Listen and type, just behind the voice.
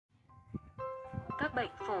Các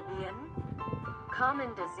bệnh phổ biến.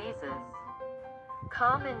 Common diseases.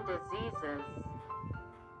 Common diseases.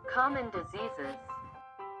 Common diseases.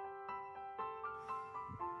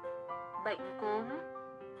 Bệnh cúm.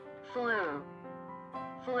 Flu.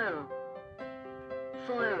 Flu.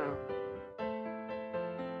 Flu.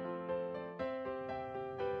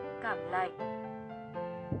 Cảm lạnh.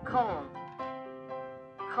 Cold.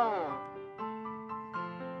 Cold.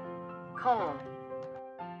 Cold.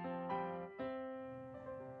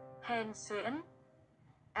 Hen suyễn.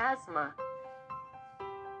 Asthma.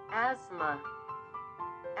 Asthma.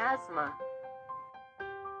 Asthma.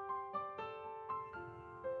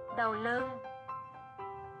 Đau lưng.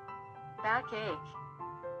 Backache.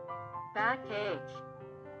 Backache.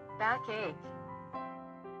 Backache.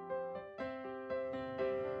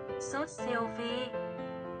 Sốt siêu vi.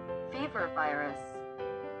 Fever virus.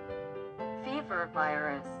 Fever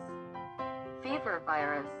virus. Fever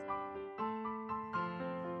virus.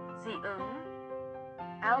 Dị ứng.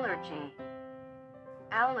 Allergy.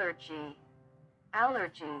 Allergy.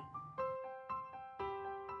 Allergy.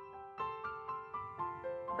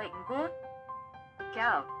 Bệnh gút.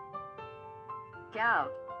 Gout.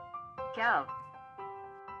 Gout. Gout.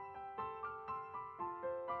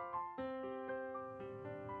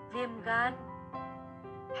 Viêm gan.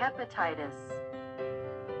 Hepatitis.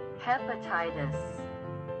 Hepatitis.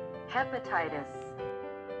 Hepatitis.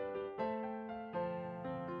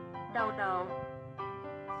 Đau đầu.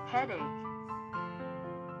 Headache.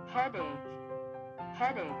 Headache.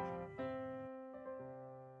 Headache.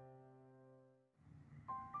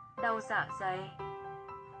 Đau dạ dày.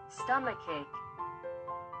 Stomachache.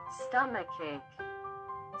 Stomachache.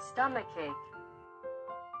 Stomachache.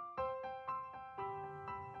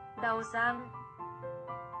 Đau răng.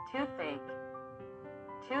 Toothache.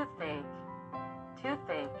 Toothache.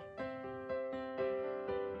 Toothache.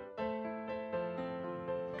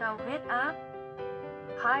 Cao huyết áp.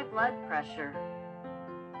 High blood pressure.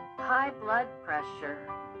 High blood pressure.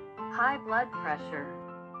 High blood pressure.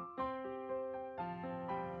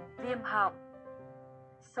 Viêm họng.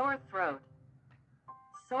 Sore throat.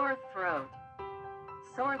 Sore throat.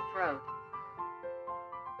 Sore throat.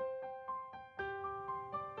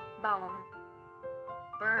 Bỏng.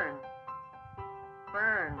 Burn.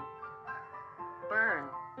 Burn. Burn.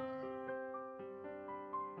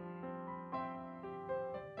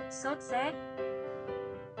 Sốt rét.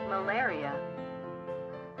 Malaria.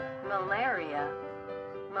 Malaria.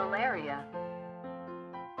 Malaria.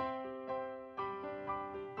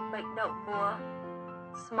 Bệnh đậu mùa.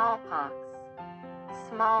 Smallpox.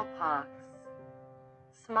 Smallpox.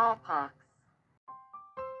 Smallpox.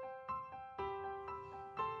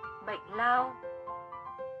 Bệnh lao.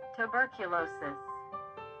 Tuberculosis.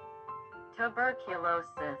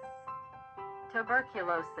 Tuberculosis.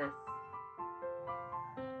 Tuberculosis.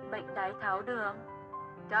 Bệnh đái tháo đường.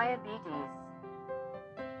 Diabetes.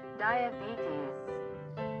 Diabetes.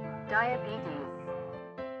 Diabetes.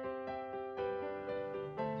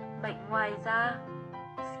 Bệnh ngoài da.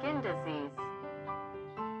 Skin disease.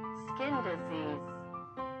 Skin disease.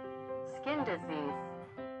 Skin disease.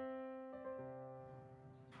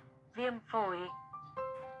 Viêm phổi.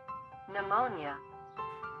 Pneumonia.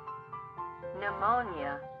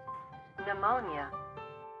 Pneumonia. Pneumonia.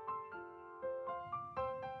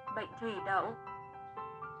 Bệnh thủy đậu.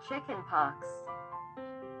 Chickenpox.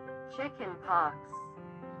 Chickenpox.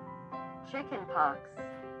 Chickenpox.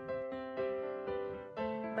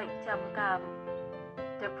 Bệnh trầm cảm.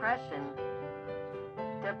 Depression.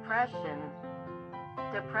 Depression.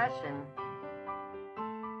 Depression.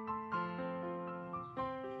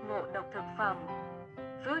 Ngộ độc thực phẩm.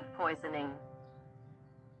 Food poisoning.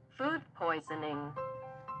 Food poisoning.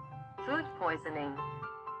 Food poisoning.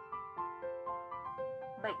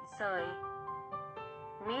 Bệnh sởi.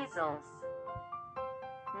 Measles.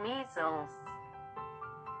 Measles.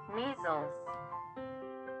 Measles.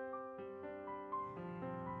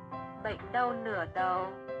 Bệnh đau nửa đầu.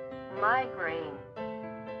 Migraine.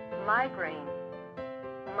 Migraine.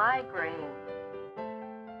 Migraine.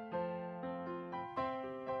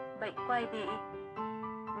 Bệnh quai bị.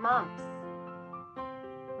 Mumps.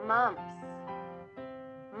 Mumps.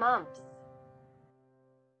 Mumps.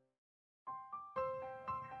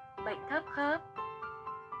 Bệnh thấp khớp.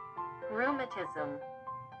 Rheumatism.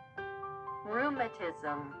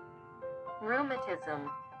 Rheumatism. Rheumatism.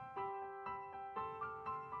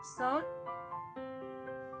 Sốt.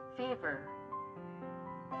 Fever.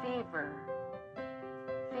 Fever.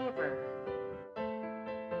 Fever.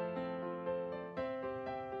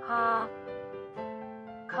 Ho.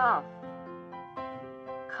 Cough.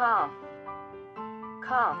 Cough.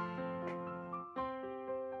 Cough.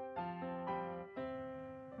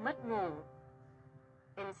 mất ngủ.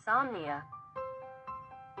 Insomnia,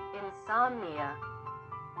 insomnia,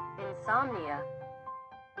 insomnia.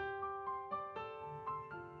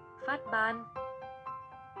 Phát ban.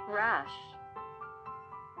 Rash,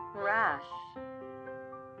 rash,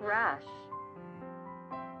 rash.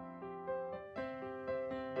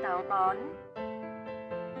 Táo bón.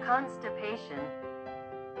 Constipation,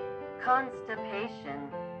 constipation,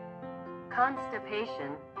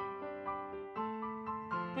 constipation.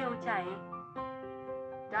 Tiêu chảy.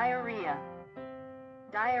 Diarrhea,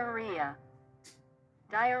 diarrhea,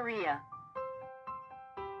 diarrhea.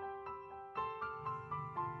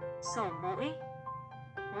 Sổ mũi.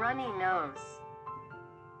 Runny nose,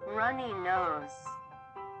 runny nose,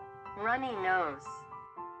 runny nose.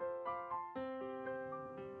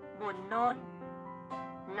 Buồn nôn.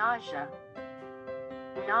 Nausea,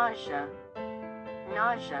 nausea,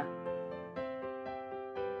 nausea.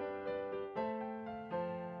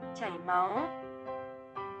 Chảy máu.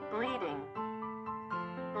 Bleeding,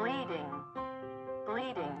 bleeding,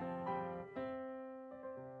 bleeding.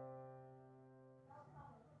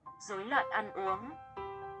 Rối loạn ăn uống.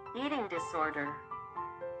 Eating disorder,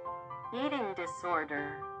 eating disorder,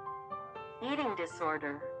 eating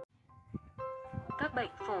disorder. Các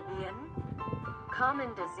bệnh phổ biến.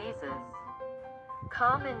 Common diseases,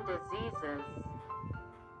 common diseases,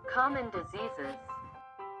 common diseases.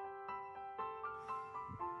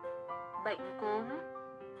 Bệnh cúm.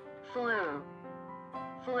 Flu,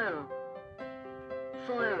 flu,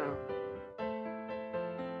 flu.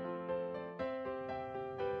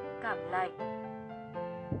 Cảm lạnh.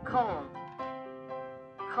 Cold,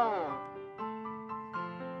 cold,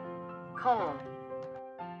 cold.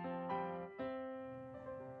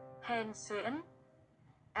 Hen suyễn.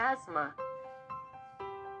 Asthma,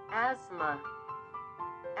 asthma,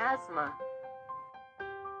 asthma.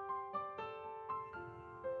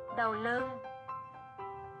 Đau lưng.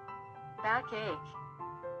 Backache,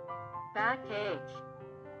 backache,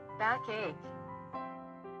 backache.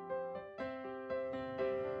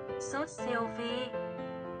 Sốt siêu vi.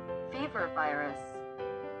 Fever virus,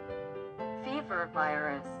 fever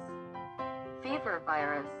virus, fever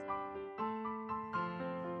virus.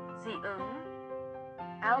 Dị ứng.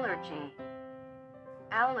 Allergy,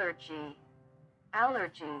 allergy,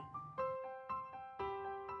 allergy.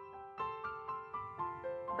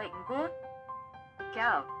 Bệnh gút.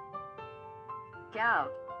 Gout,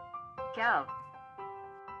 gout, gout.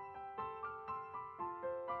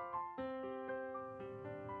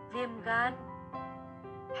 Viêm gan.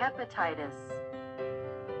 Hepatitis,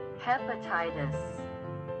 hepatitis,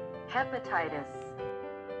 hepatitis.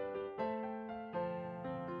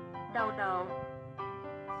 Đau đầu.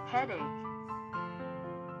 Headache,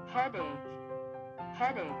 headache,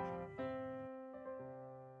 headache.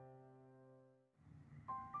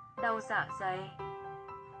 Đau dạ dày.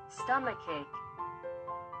 Stomachache,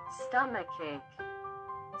 stomachache,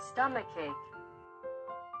 stomachache.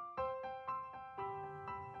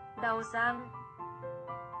 Đau răng.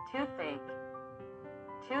 Toothache,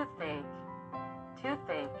 toothache,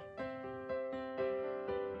 toothache.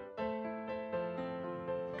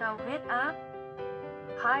 Cao huyết áp.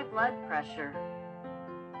 High blood pressure,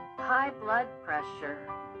 high blood pressure,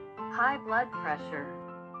 high blood pressure.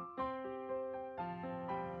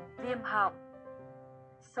 Viêm họng.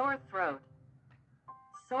 Sore throat,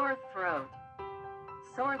 sore throat,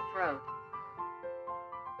 sore throat.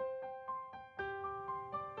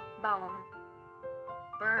 Bỏng.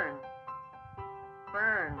 Burn,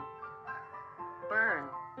 burn, burn.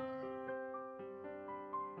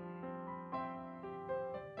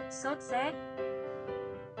 Sốt rét.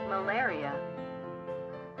 Malaria,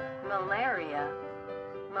 malaria,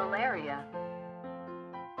 malaria.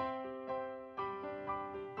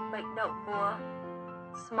 Bệnh đậu mùa.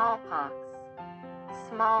 Smallpox,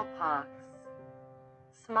 smallpox,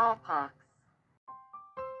 smallpox.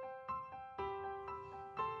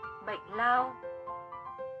 Bệnh lao.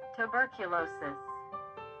 Tuberculosis,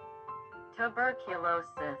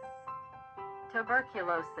 tuberculosis,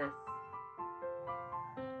 tuberculosis.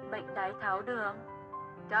 Bệnh đái tháo đường.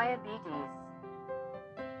 Diabetes,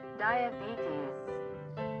 diabetes,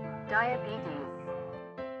 diabetes.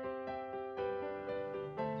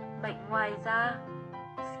 Bệnh ngoài da.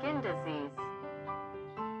 Skin disease,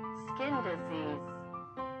 skin disease,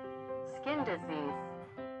 skin disease.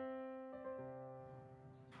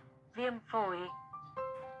 Viêm phổi.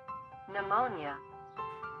 Pneumonia,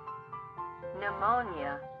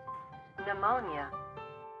 pneumonia, pneumonia.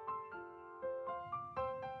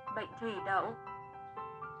 Bệnh thủy đậu.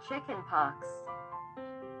 Chickenpox,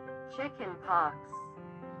 chickenpox,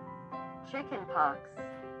 chickenpox.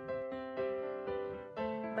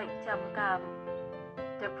 Bệnh trầm cảm,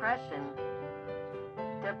 depression,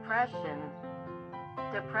 depression,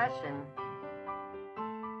 depression.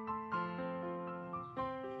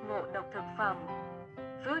 Ngộ độc thực phẩm,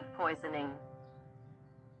 food poisoning,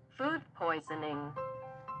 food poisoning,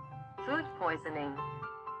 food poisoning.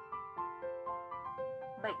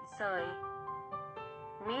 Bệnh sởi,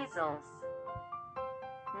 measles,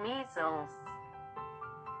 measles,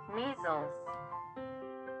 measles.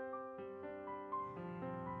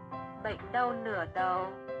 Bệnh đau nửa đầu,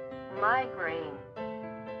 migraine,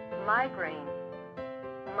 migraine,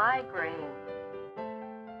 migraine.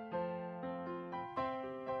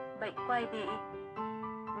 Bệnh quai bị,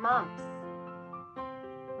 mumps,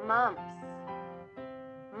 mumps,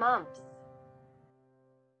 mumps.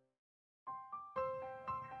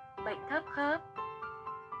 Bệnh thấp khớp,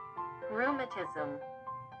 rheumatism,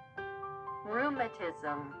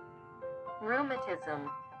 rheumatism, rheumatism.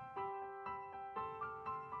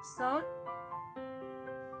 Sốt,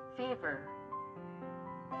 fever,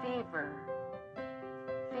 fever,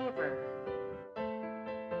 fever.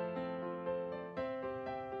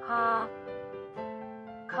 Ho,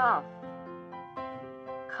 cough,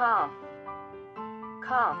 cough,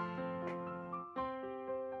 cough.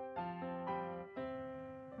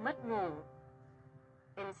 Mất ngủ,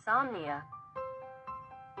 insomnia,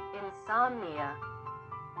 insomnia,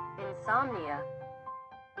 insomnia.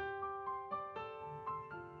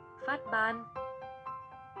 Phát ban,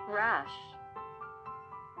 rash,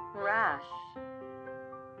 rash,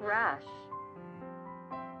 rash.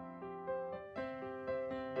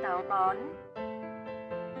 Táo bón,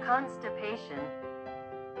 constipation,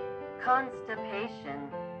 constipation,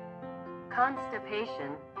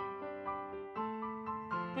 constipation.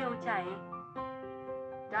 Tiêu chảy,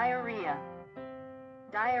 diarrhea,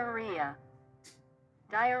 diarrhea,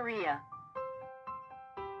 diarrhea.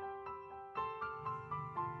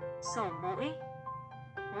 Sổ mũi,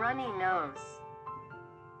 runny nose,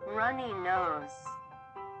 runny nose,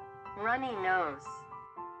 runny nose.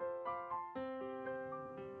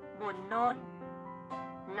 Buồn nôn,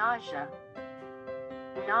 nausea,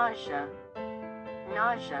 nausea,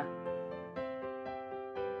 nausea.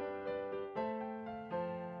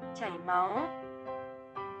 Chảy máu,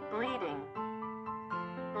 bleeding,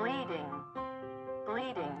 bleeding,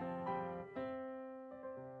 bleeding.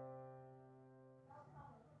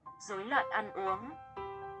 Rối loạn ăn uống,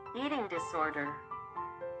 eating disorder,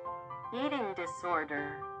 eating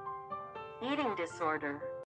disorder, eating disorder.